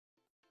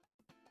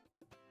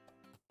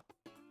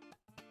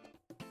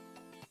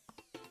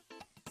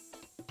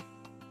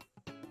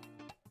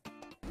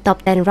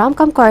Top 10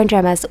 rom-com Korean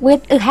dramas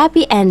with a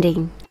happy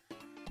ending.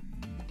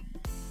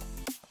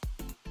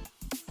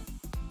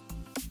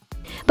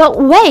 But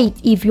wait,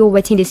 if you're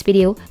watching this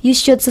video, you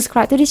should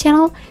subscribe to the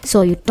channel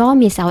so you don't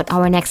miss out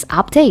our next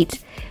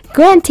update.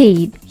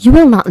 Guaranteed, you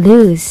will not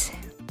lose.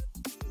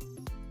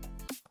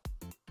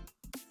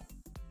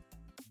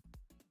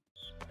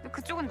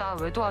 그쪽은 나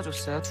왜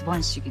도와줬어요?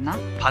 2번씩이나?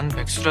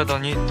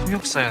 반백수라더니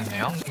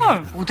통역사였네요.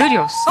 헐,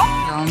 모델이었어?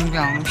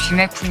 연병,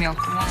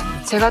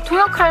 비매품이었구만. 제가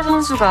통역할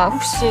선수가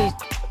혹시...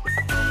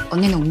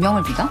 언니는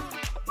운명을 믿어?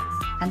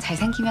 난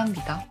잘생기면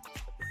믿어.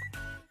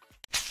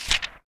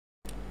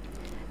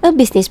 A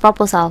business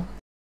proposal.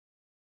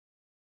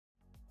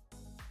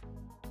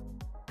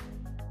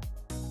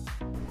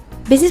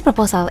 Business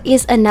Proposal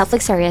is a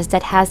Netflix series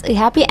that has a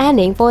happy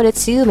ending for the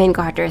two main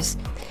characters.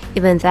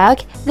 Even though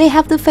they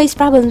have to face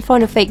problems for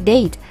a fake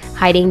date,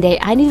 hiding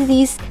their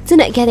identities to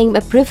not getting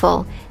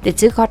approval, the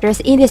two characters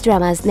in these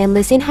dramas,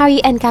 namely Shin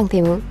Hari and Kang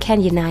Tae-woo,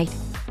 can unite.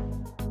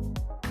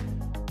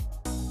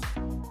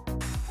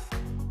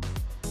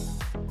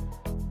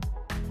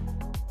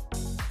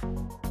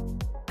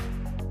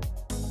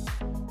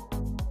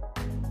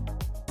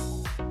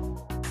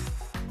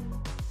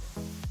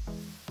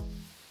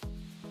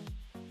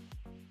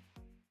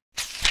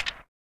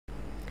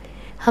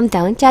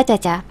 Hometown Cha Cha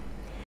Cha.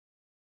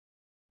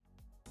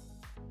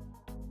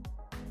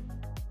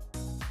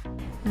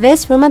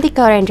 These romantic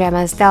Korean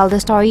dramas tell the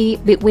story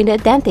between the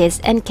dentist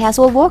and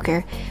casual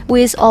worker who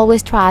is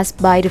always trusted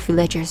by the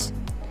villagers.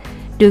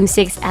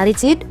 Dong-sik's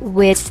attitude,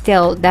 which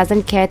still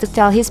doesn't care to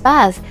tell his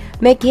past,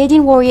 make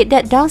Ye-jin worried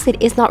that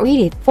Dong-sik is not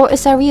ready for a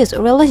serious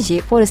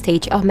relationship for the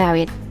stage of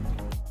marriage.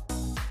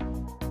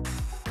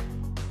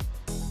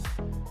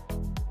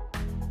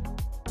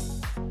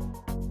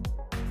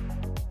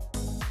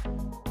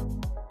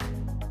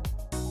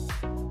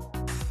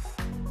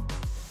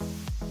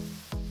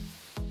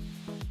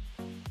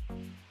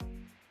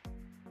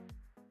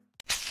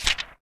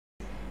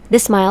 The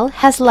Smile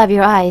Has Left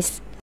Your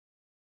Eyes.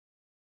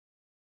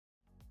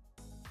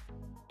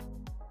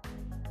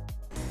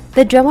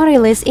 The drama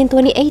released in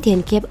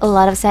 2018 kept a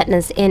lot of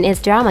sadness in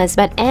its dramas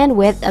but end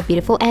with a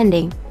beautiful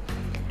ending.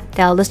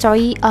 Tell the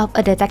story of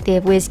a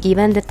detective who is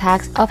given the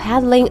task of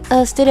handling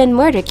a student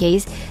murder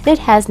case that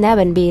has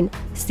never been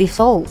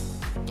solved.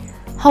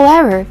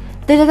 However,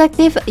 the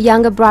detective's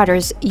younger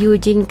brothers Yoo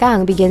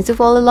Jin-kang begins to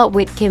fall in love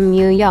with Kim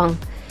Moo-young,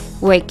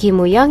 where Kim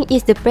Moo-young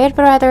is the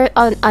perpetrator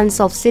on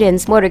unsolved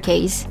student's murder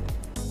case.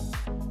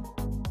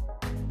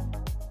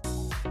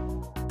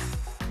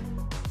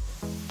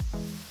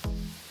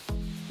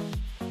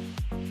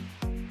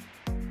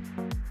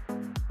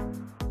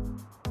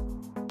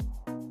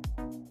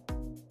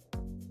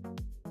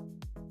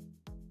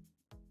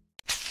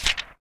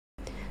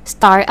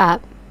 Star Up.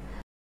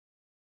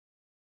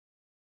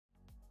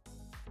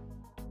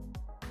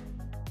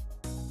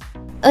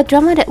 A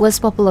drama that was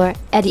popular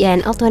at the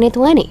end of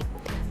 2020,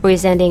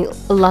 presenting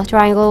a love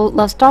triangle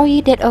love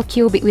story that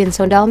occurred between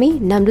Son Dalmi,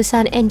 Nam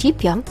Do-san, and Ji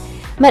Pyong,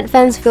 made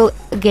fans feel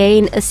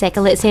again a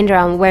second lead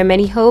syndrome where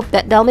many hoped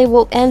that Dalmi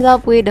would end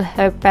up with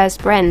her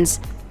best friends,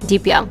 Ji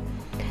Pyong.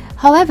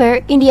 However,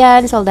 in the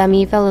end, Son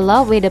Dalmi fell in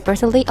love with the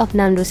personality of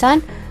Nam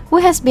Do-san, who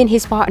has been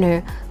his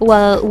partner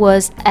while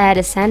was at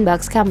a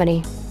sandbox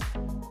company.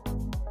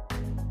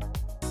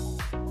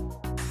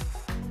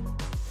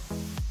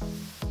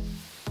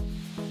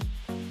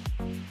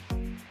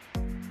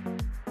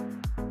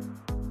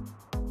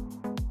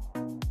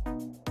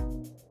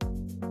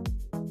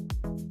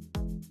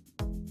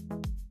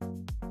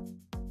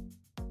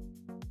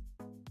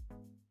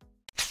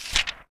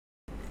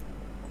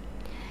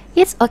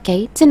 It's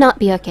okay to not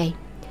be okay.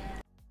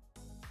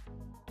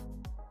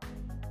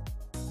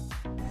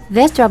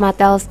 This drama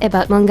tells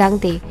about Moon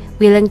Gang-tae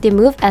willing to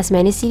move as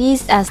many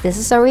cities as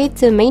necessary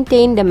to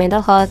maintain the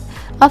mental health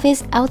of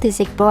his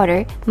autistic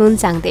brother Moon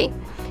Sang-tae.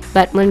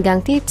 But Moon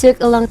Gang-tae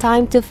took a long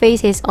time to face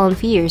his own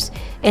fears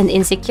and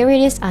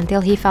insecurities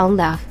until he found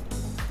love.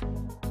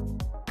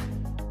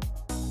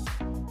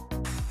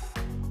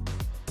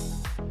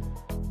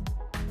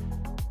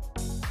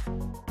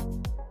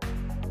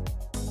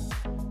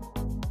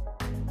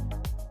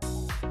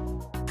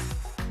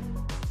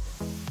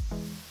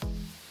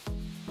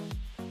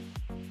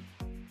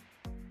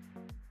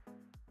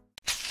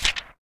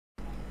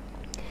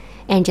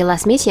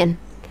 Angela's Mission.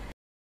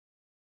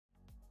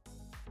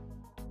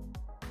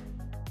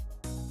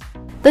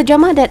 The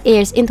drama that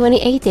airs in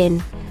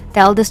 2018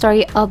 tells the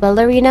story of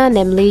ballerina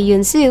named Lee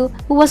Yoon-soo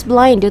who was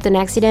blind due to an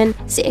accident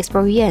she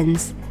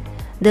experienced.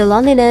 The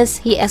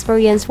loneliness he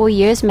experienced for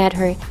years made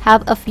her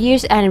have a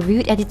fierce and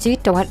rude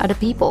attitude toward other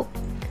people.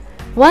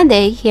 One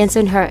day, he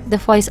encountered her, the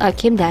voice of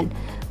Kim Dan,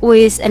 who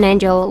is an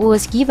angel who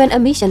was given a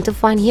mission to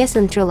find his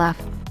true love.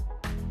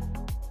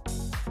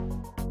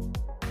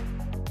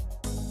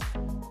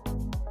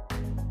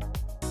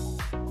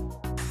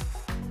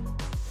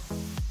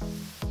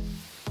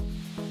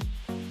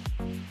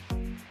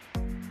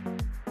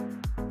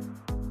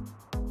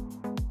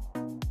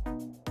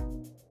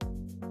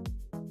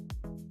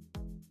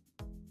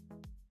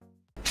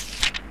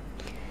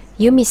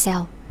 Yumi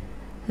Cell.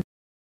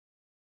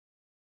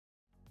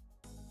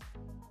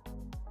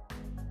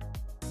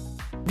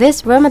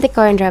 These romantic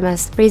Korean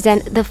dramas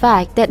present the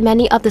fact that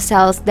many of the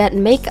cells that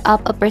make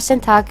up a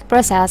person's thought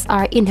process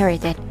are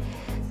inherited.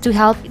 To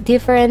help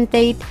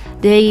differentiate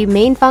the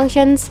main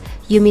functions,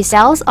 Yumi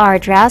cells are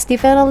dressed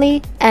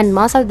differently, and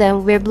most of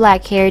them wear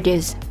black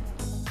hairdos.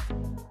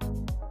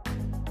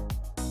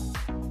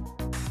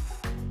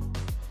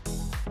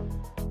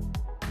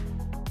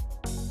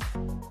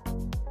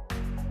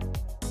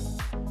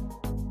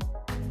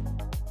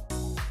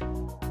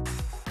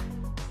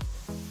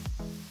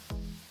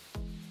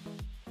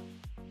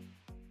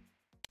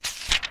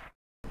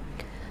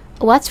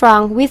 What's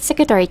Wrong with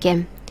Secretary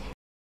Kim?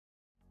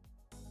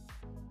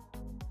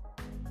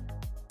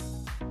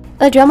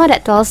 A drama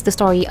that tells the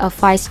story of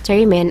vice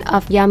chairman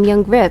of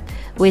Yamyoung Group,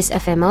 who is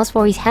famous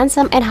for his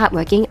handsome and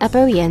hardworking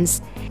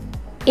appearance.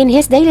 In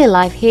his daily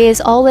life, he is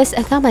always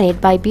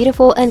accompanied by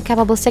beautiful and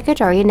capable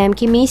secretary named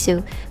Kim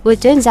Mi-soo, who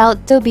turns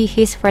out to be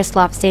his first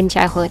love since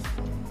childhood.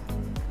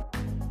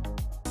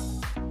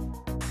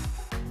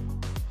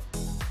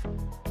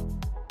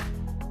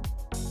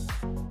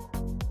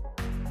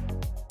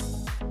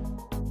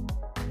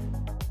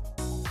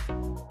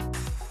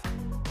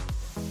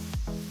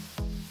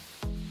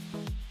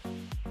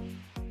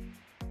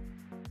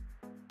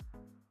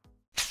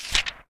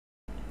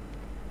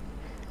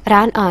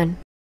 Run On.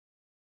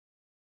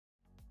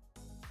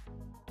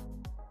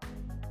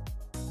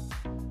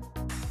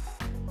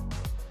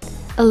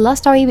 A love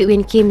story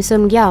between Kim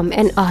Sung-yeom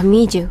and Oh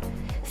Mi-joo.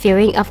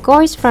 Fearing, of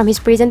course, from his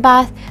prison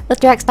path, the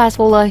track stars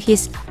follow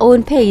his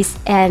own pace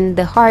and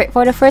the heart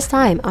for the first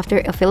time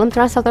after a film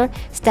translator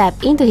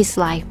stepped into his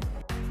life.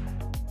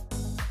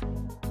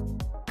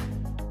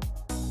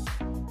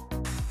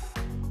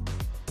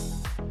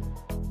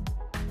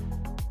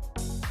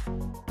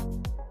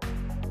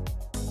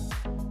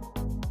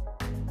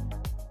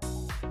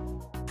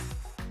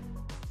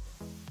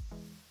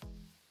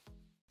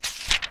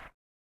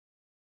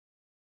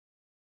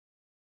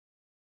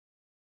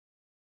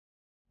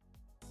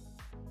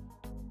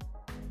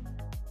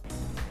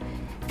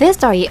 The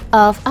story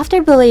of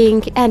after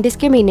bullying and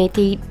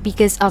discriminated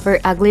because of her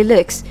ugly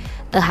looks,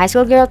 a high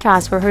school girl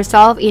transfers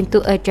herself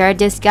into a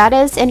gorgeous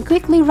goddess and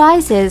quickly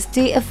rises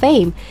to a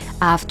fame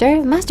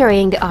after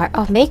mastering the art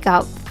of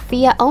makeup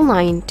via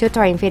online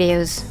tutoring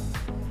videos.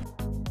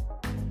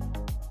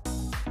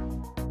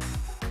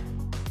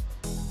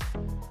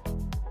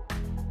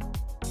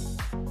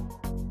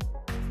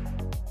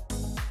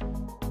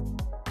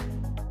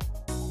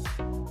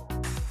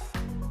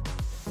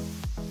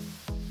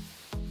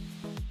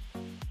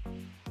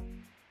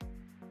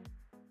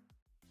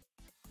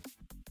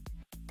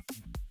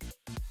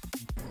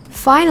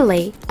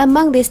 Finally,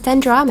 among these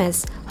 10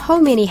 dramas, how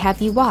many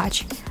have you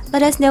watched?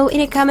 Let us know in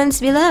the comments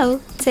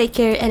below. Take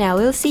care and I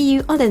will see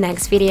you on the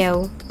next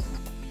video.